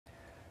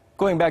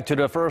Going back to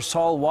the first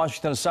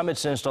Seoul-Washington summit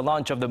since the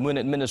launch of the Moon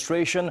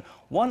administration,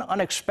 one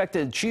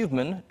unexpected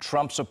achievement,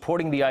 Trump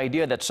supporting the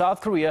idea that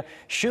South Korea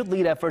should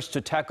lead efforts to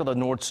tackle the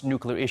North's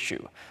nuclear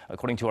issue.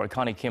 According to our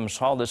Connie Kim,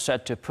 Seoul is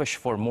set to push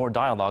for more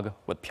dialogue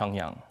with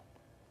Pyongyang.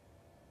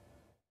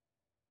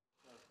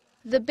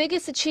 The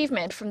biggest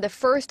achievement from the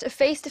first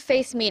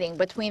face-to-face meeting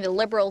between the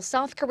liberal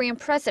South Korean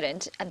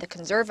president and the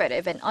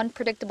conservative and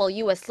unpredictable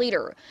U.S.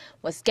 leader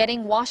was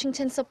getting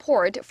Washington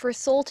support for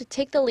Seoul to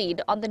take the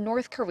lead on the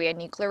North Korea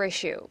nuclear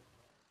issue.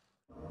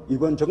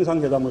 이번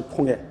정상회담을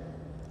통해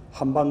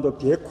한반도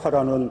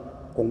비핵화라는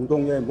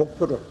공동의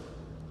목표를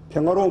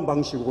평화로운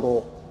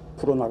방식으로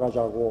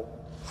풀어나가자고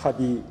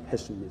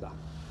합의했습니다.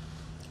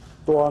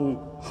 또한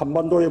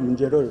한반도의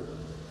문제를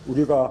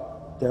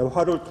우리가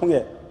대화를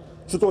통해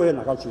주도해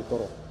나갈 수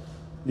있도록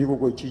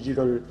미국의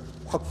지지를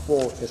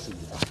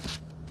확보했습니다.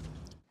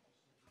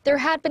 There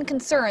had been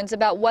concerns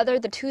about whether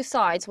the two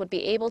sides would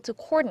be able to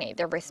coordinate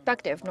their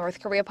respective North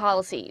Korea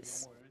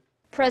policies.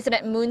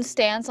 President Moon's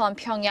stance on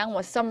Pyongyang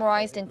was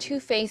summarized in two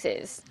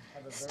phases: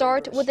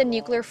 start with a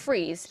nuclear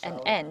freeze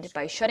and end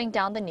by shutting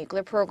down the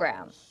nuclear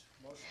program.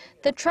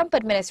 The Trump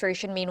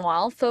administration,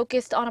 meanwhile,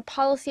 focused on a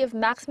policy of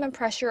maximum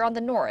pressure on the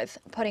North,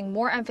 putting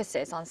more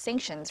emphasis on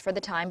sanctions for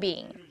the time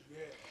being.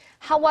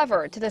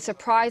 However, to the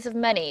surprise of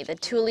many, the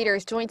two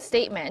leaders' joint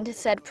statement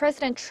said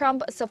President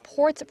Trump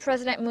supports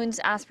President Moon's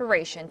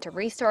aspiration to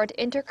restart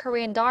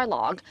inter-Korean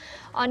dialogue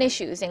on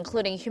issues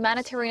including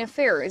humanitarian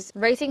affairs,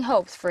 raising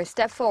hopes for a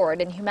step forward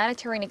in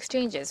humanitarian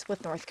exchanges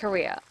with North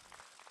Korea.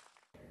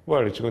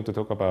 Well, it's going to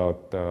talk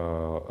about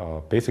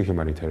basic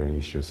humanitarian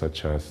issues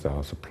such as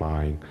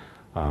supplying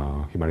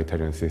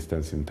humanitarian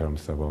assistance in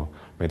terms of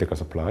medical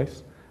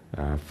supplies,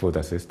 food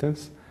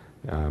assistance,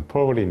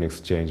 probably in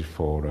exchange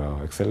for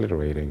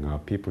accelerating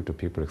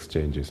people-to-people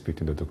exchanges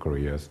between the two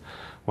Koreas.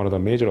 One of the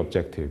major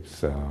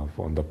objectives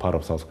on the part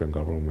of South Korean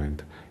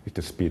government is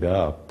to speed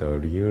up the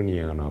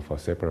reunion of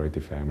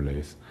separated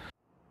families.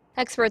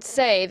 Experts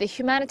say the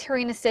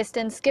humanitarian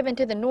assistance given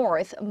to the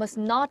North must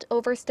not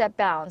overstep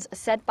bounds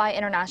set by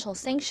international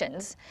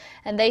sanctions.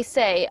 And they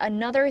say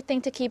another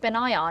thing to keep an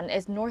eye on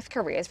is North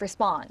Korea's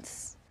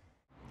response.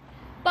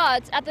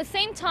 But at the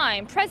same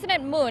time,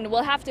 President Moon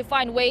will have to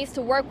find ways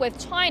to work with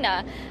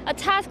China, a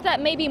task that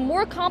may be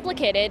more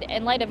complicated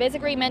in light of his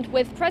agreement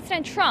with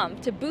President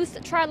Trump to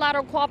boost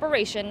trilateral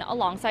cooperation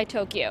alongside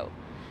Tokyo.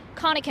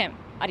 Connie Kim,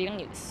 Arirang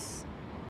News.